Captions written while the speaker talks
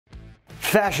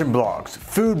Fashion blogs,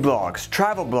 food blogs,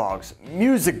 travel blogs,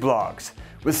 music blogs.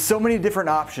 With so many different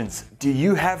options, do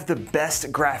you have the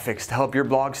best graphics to help your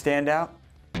blog stand out?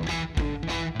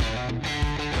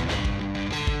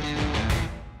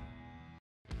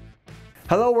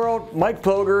 Hello world, Mike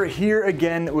Ploger here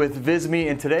again with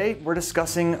Visme, and today we're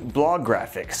discussing blog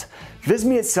graphics.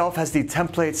 Visme itself has the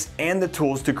templates and the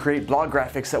tools to create blog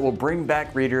graphics that will bring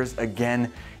back readers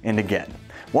again and again.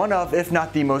 One of, if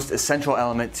not the most essential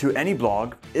element to any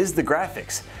blog is the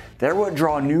graphics. They're what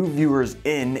draw new viewers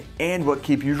in and what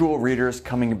keep usual readers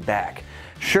coming back.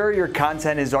 Sure, your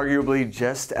content is arguably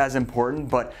just as important,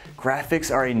 but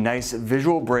graphics are a nice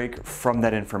visual break from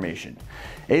that information.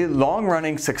 A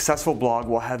long-running successful blog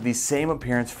will have the same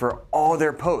appearance for all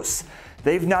their posts.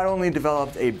 They've not only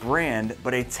developed a brand,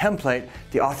 but a template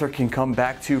the author can come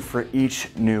back to for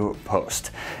each new post.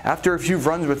 After a few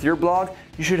runs with your blog,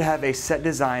 you should have a set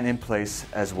design in place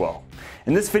as well.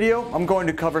 In this video, I'm going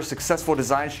to cover successful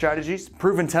design strategies,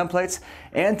 proven templates,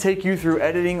 and take you through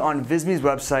editing on Visme's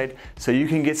website so you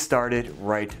can get started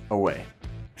right away.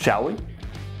 Shall we?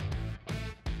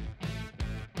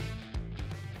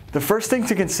 The first thing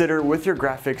to consider with your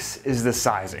graphics is the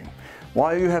sizing.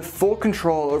 While you have full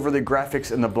control over the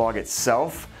graphics in the blog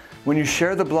itself, when you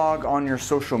share the blog on your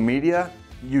social media,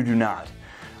 you do not.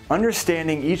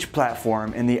 Understanding each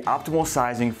platform and the optimal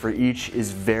sizing for each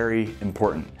is very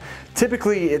important.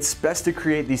 Typically, it's best to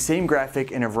create the same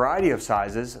graphic in a variety of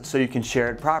sizes so you can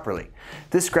share it properly.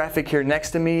 This graphic here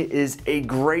next to me is a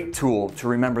great tool to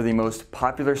remember the most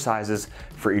popular sizes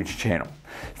for each channel.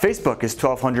 Facebook is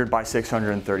 1200 by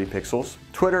 630 pixels.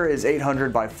 Twitter is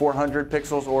 800 by 400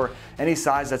 pixels, or any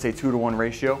size that's a 2:1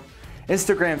 ratio.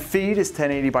 Instagram feed is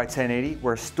 1080 by 1080,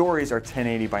 where stories are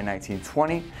 1080 by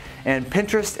 1920. And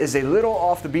Pinterest is a little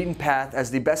off the beaten path, as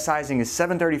the best sizing is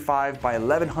 735 by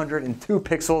 1102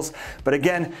 pixels. But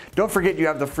again, don't forget you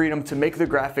have the freedom to make the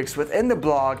graphics within the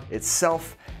blog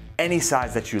itself any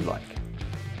size that you'd like.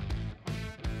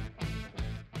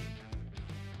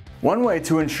 One way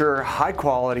to ensure high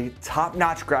quality,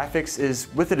 top-notch graphics is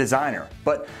with a designer,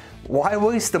 but why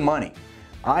waste the money?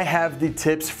 I have the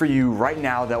tips for you right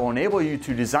now that will enable you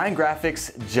to design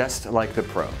graphics just like the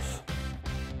pros.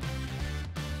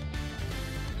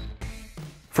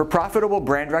 For profitable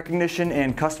brand recognition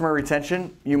and customer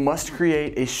retention, you must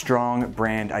create a strong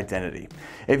brand identity.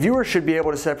 A viewer should be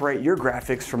able to separate your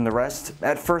graphics from the rest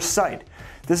at first sight.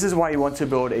 This is why you want to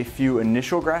build a few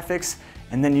initial graphics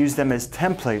and then use them as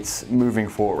templates moving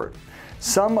forward.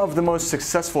 Some of the most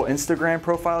successful Instagram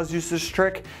profiles use this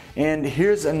trick, and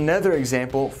here's another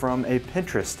example from a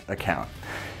Pinterest account.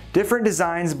 Different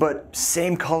designs, but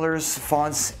same colors,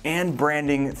 fonts, and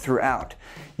branding throughout.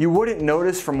 You wouldn't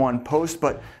notice from one post,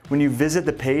 but when you visit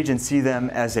the page and see them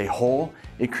as a whole,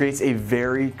 it creates a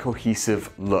very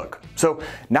cohesive look. So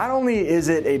not only is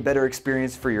it a better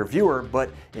experience for your viewer,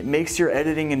 but it makes your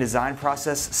editing and design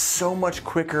process so much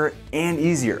quicker and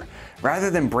easier. Rather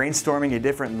than brainstorming a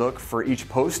different look for each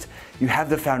post, you have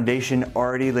the foundation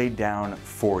already laid down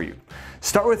for you.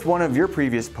 Start with one of your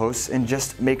previous posts and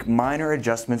just make minor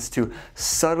adjustments to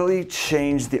subtly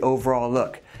change the overall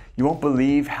look. You won't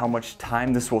believe how much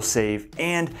time this will save,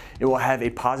 and it will have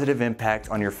a positive impact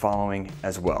on your following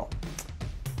as well.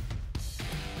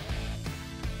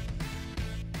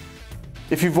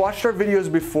 If you've watched our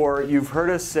videos before, you've heard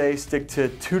us say stick to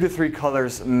 2 to 3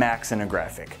 colors max in a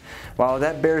graphic. While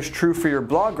that bears true for your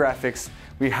blog graphics,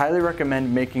 we highly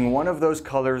recommend making one of those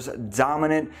colors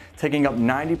dominant, taking up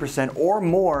 90% or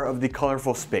more of the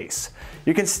colorful space.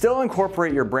 You can still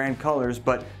incorporate your brand colors,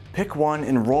 but pick one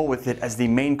and roll with it as the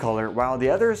main color, while the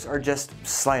others are just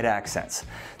slight accents.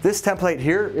 This template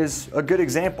here is a good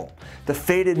example. The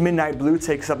faded midnight blue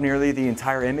takes up nearly the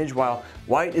entire image, while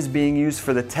white is being used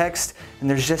for the text, and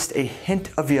there's just a hint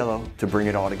of yellow to bring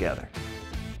it all together.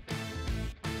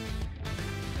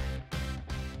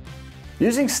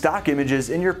 Using stock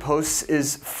images in your posts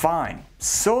is fine,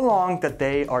 so long that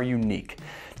they are unique.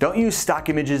 Don't use stock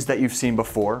images that you've seen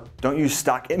before. Don't use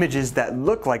stock images that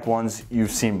look like ones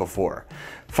you've seen before.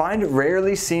 Find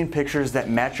rarely seen pictures that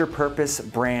match your purpose,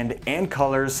 brand, and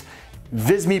colors.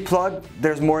 Visme plug,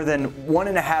 there's more than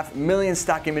 1.5 million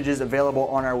stock images available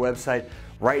on our website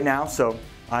right now, so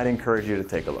I'd encourage you to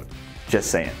take a look.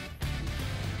 Just saying.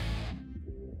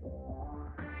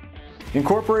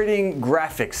 Incorporating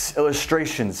graphics,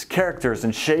 illustrations, characters,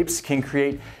 and shapes can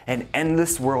create an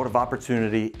endless world of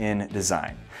opportunity in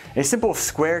design. A simple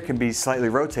square can be slightly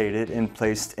rotated and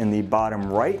placed in the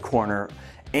bottom right corner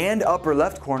and upper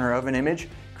left corner of an image,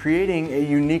 creating a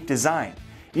unique design.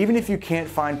 Even if you can't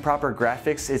find proper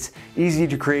graphics, it's easy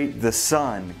to create the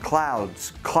sun,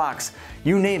 clouds, clocks,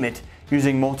 you name it.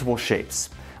 using multiple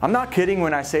shapes. I'm not kidding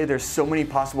when I say there's so many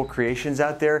possible creations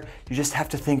out there, you just have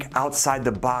to think outside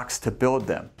the box to build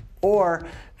them. Or,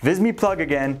 Visme plug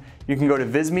again, you can go to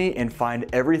Visme and find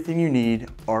everything you need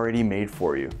already made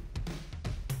for you.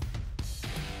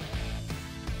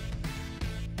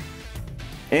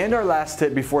 And our last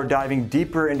tip before diving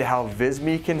deeper into how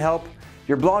Visme can help,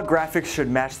 your blog graphics should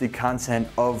match the content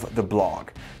of the blog.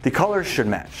 The colors should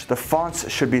match, the fonts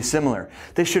should be similar,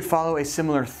 they should follow a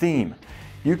similar theme.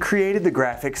 You created the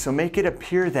graphic, so make it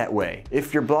appear that way.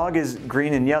 If your blog is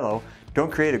green and yellow,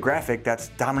 don't create a graphic that's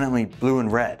dominantly blue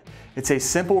and red. It's a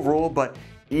simple rule, but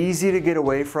easy to get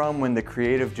away from when the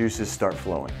creative juices start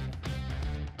flowing.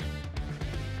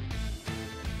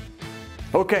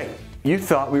 Okay, you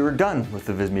thought we were done with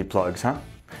the Visme plugs, huh?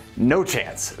 No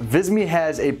chance. Visme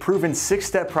has a proven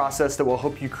 6-step process that will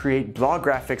help you create blog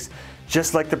graphics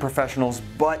just like the professionals,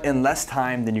 but in less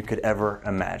time than you could ever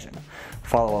imagine.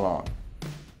 Follow along.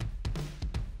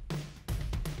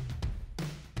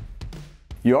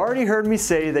 You already heard me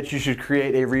say that you should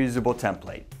create a reusable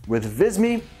template. With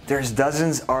Visme, there's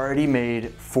dozens already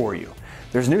made for you.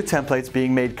 There's new templates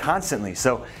being made constantly,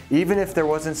 so even if there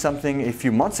wasn't something a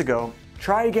few months ago,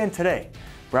 try again today.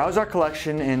 Browse our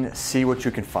collection and see what you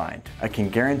can find. I can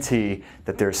guarantee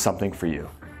that there's something for you.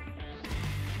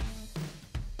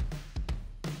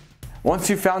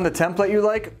 Once you've found the template you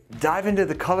like, dive into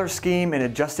the color scheme and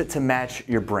adjust it to match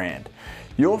your brand.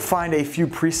 You'll find a few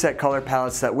preset color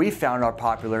palettes that we found are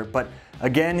popular, but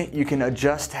again, you can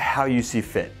adjust how you see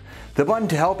fit. The button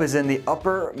to help is in the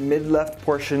upper mid-left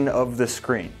portion of the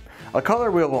screen. A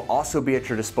color wheel will also be at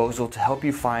your disposal to help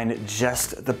you find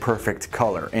just the perfect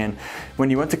color. And when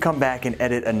you want to come back and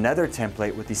edit another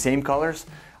template with the same colors,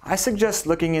 I suggest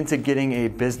looking into getting a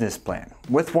business plan.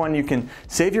 With one, you can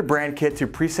save your brand kit to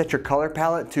preset your color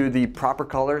palette to the proper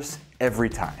colors every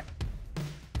time.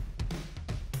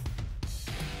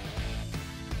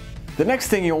 The next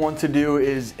thing you'll want to do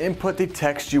is input the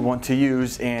text you want to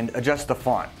use and adjust the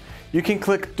font. You can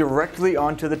click directly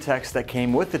onto the text that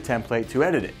came with the template to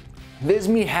edit it.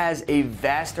 Visme has a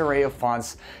vast array of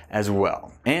fonts as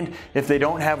well. And if they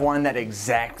don't have one that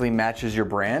exactly matches your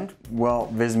brand,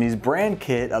 well, Visme's brand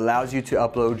kit allows you to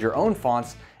upload your own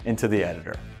fonts into the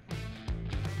editor.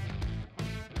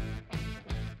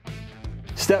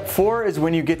 Step 4 is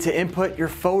when you get to input your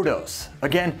photos.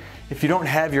 Again, if you don't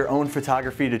have your own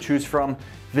photography to choose from,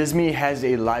 Visme has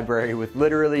a library with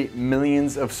literally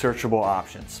millions of searchable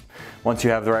options. Once you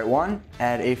have the right one,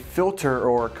 add a filter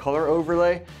or color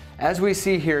overlay, as we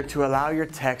see here, to allow your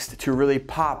text to really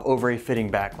pop over a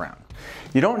fitting background.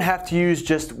 You don't have to use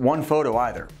just one photo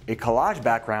either. A collage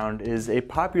background is a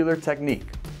popular technique.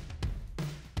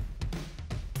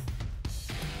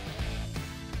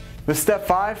 With step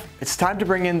 5, it's time to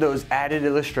bring in those added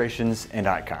illustrations and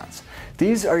icons.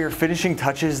 These are your finishing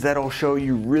touches that'll show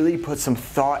you really put some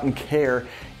thought and care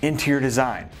into your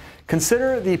design.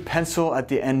 Consider the pencil at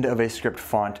the end of a script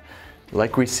font,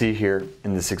 like we see here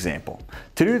in this example.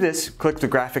 To do this, click the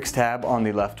Graphics tab on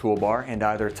the left toolbar and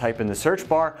either type in the search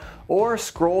bar or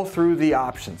scroll through the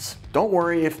options. Don't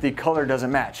worry if the color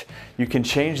doesn't match. You can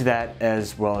change that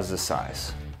as well as the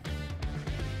size.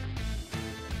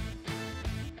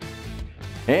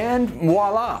 And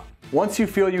voila! Once you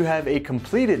feel you have a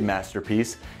completed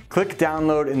masterpiece, click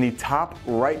download in the top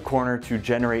right corner to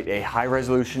generate a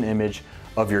high-resolution image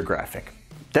of your graphic.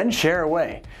 Then share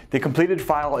away. The completed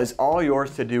file is all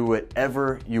yours to do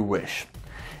whatever you wish.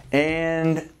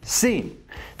 And scene.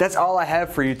 That's all I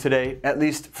have for you today, at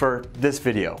least for this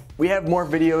video. We have more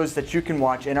videos that you can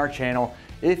watch in our channel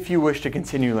if you wish to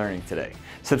continue learning today.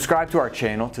 Subscribe to our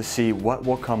channel to see what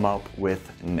we'll come up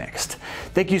with next.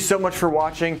 Thank you so much for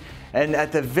watching, and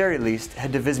at the very least,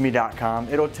 head to Visme.com.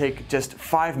 It'll take just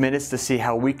 5 minutes to see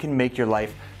how we can make your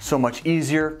life so much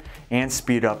easier and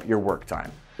speed up your work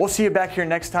time. We'll see you back here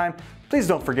next time. Please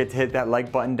don't forget to hit that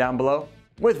like button down below.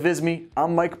 With Visme,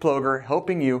 I'm Mike Ploger,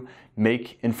 helping you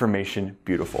make information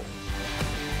beautiful.